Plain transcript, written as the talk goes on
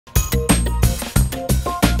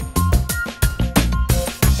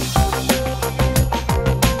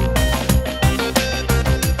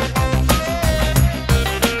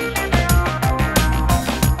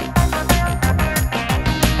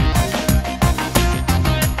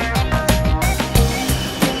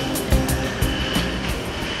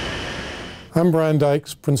I'm Brian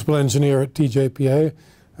Dykes, Principal Engineer at TJPA,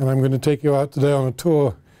 and I'm going to take you out today on a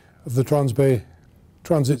tour of the Transbay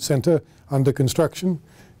Transit Center under construction.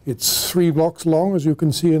 It's 3 blocks long, as you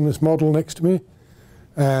can see in this model next to me,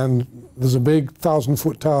 and there's a big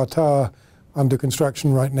 1,000-foot tower under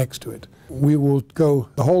construction right next to it. We will go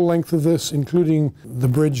the whole length of this, including the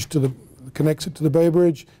bridge connects it to the Bay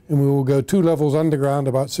Bridge, and we will go 2 levels underground,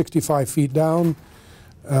 about 65 feet down,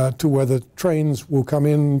 to where the trains will come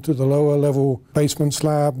in to the lower level basement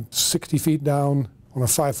slab, 60 feet down on a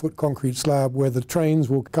 5-foot concrete slab, where the trains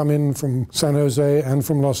will come in from San Jose and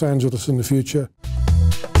from Los Angeles in the future.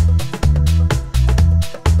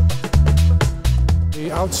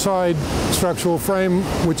 The outside structural frame,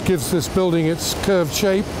 which gives this building its curved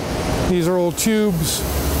shape, these are all tubes.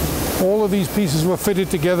 All of these pieces were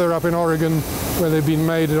fitted together up in Oregon, where they've been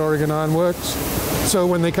made at Oregon Iron Works. So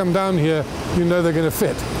when they come down here, you know they're going to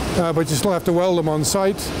fit, but you still have to weld them on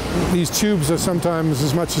site. These tubes are sometimes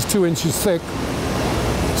as much as 2 inches thick.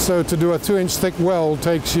 So to do a 2-inch thick weld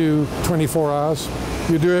takes you 24 hours.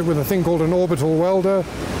 You do it with a thing called an orbital welder,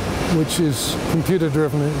 which is computer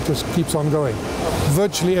driven. It just keeps on going.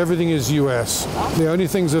 Virtually everything is US. The only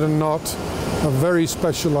things that are not are very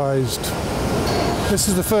specialized. This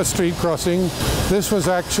is the first street crossing. This was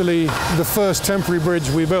actually the first temporary bridge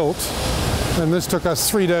we built, and this took us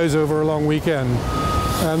 3 days over a long weekend.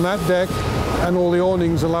 And that deck and all the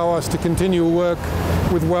awnings allow us to continue work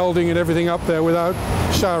with welding and everything up there without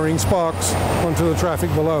showering sparks onto the traffic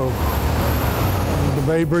below. The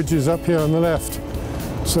Bay Bridge is up here on the left.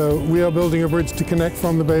 So we are building a bridge to connect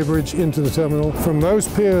from the Bay Bridge into the terminal. From those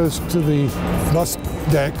piers to the bus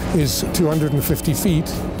deck is 250 feet.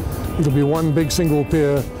 It'll be one big single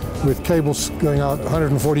pier with cables going out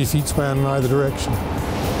 140 feet span in either direction.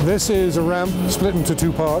 This is a ramp split into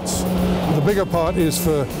 2 parts. The bigger part is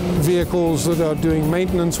for vehicles that are doing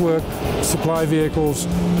maintenance work, supply vehicles,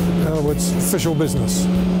 in other words, official business.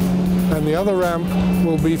 And the other ramp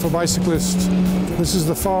will be for bicyclists. This is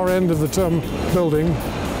the far end of the building.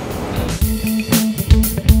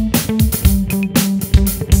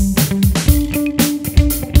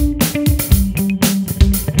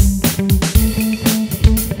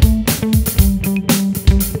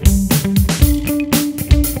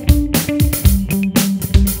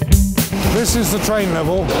 This is the train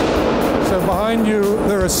level. So behind you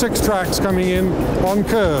there are 6 tracks coming in on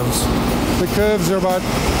curves. The curves are about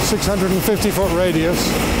 650-foot radius.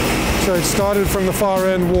 So it started from the far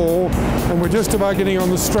end wall, and we're just about getting on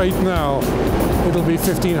the straight now. It'll be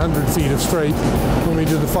 1,500 feet of straight when we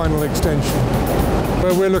do the final extension.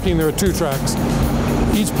 Where we're looking, there are 2 tracks.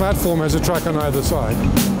 Each platform has a track on either side.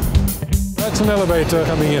 That's an elevator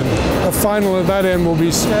coming in. A final at that end will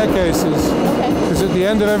be staircases. Because at the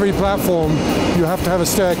end of every platform, you have to have a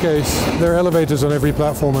staircase. There are elevators on every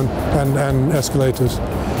platform and escalators.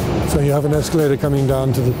 So you have an escalator coming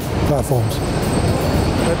down to the platforms.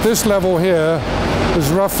 At this level here, there's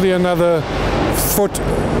roughly another foot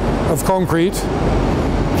of concrete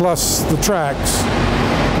plus the tracks,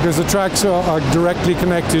 because the tracks are directly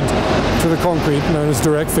connected to the concrete, known as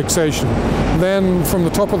direct fixation. Then from the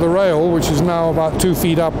top of the rail, which is now about 2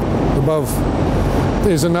 feet up above,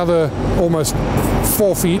 there's another almost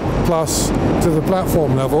 4 feet plus to the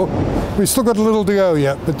platform level. We've still got a little to go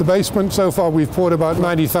yet, but the basement so far we've poured about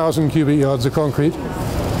 90,000 cubic yards of concrete,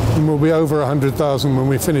 and we'll be over 100,000 when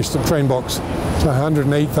we finish the train box, so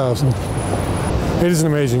 108,000. It is an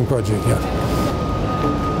amazing project, yeah.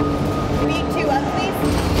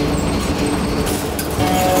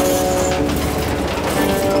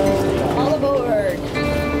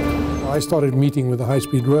 I started meeting with the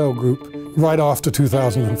high-speed rail group right after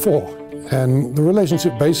 2004, and the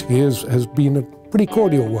relationship basically has been a pretty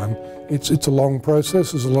cordial one. It's a long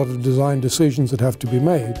process. There's a lot of design decisions that have to be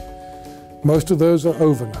made. Most of those are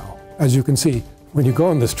over now. As you can see, when you go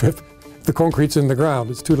on this trip, the concrete's in the ground.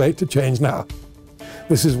 It's too late to change now.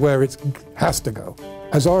 This is where it has to go.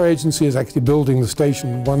 As our agency is actually building the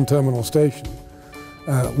station, one terminal station,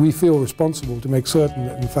 we feel responsible to make certain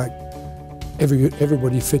that, in fact,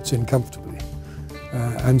 everybody fits in comfortably.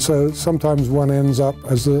 And so sometimes one ends up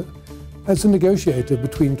as a negotiator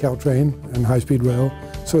between Caltrain and high-speed rail,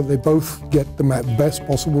 so that they both get the best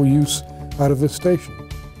possible use out of this station.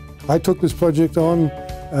 I took this project on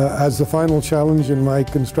as the final challenge in my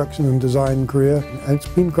construction and design career, and it's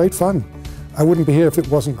been great fun. I wouldn't be here if it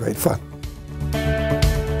wasn't great fun.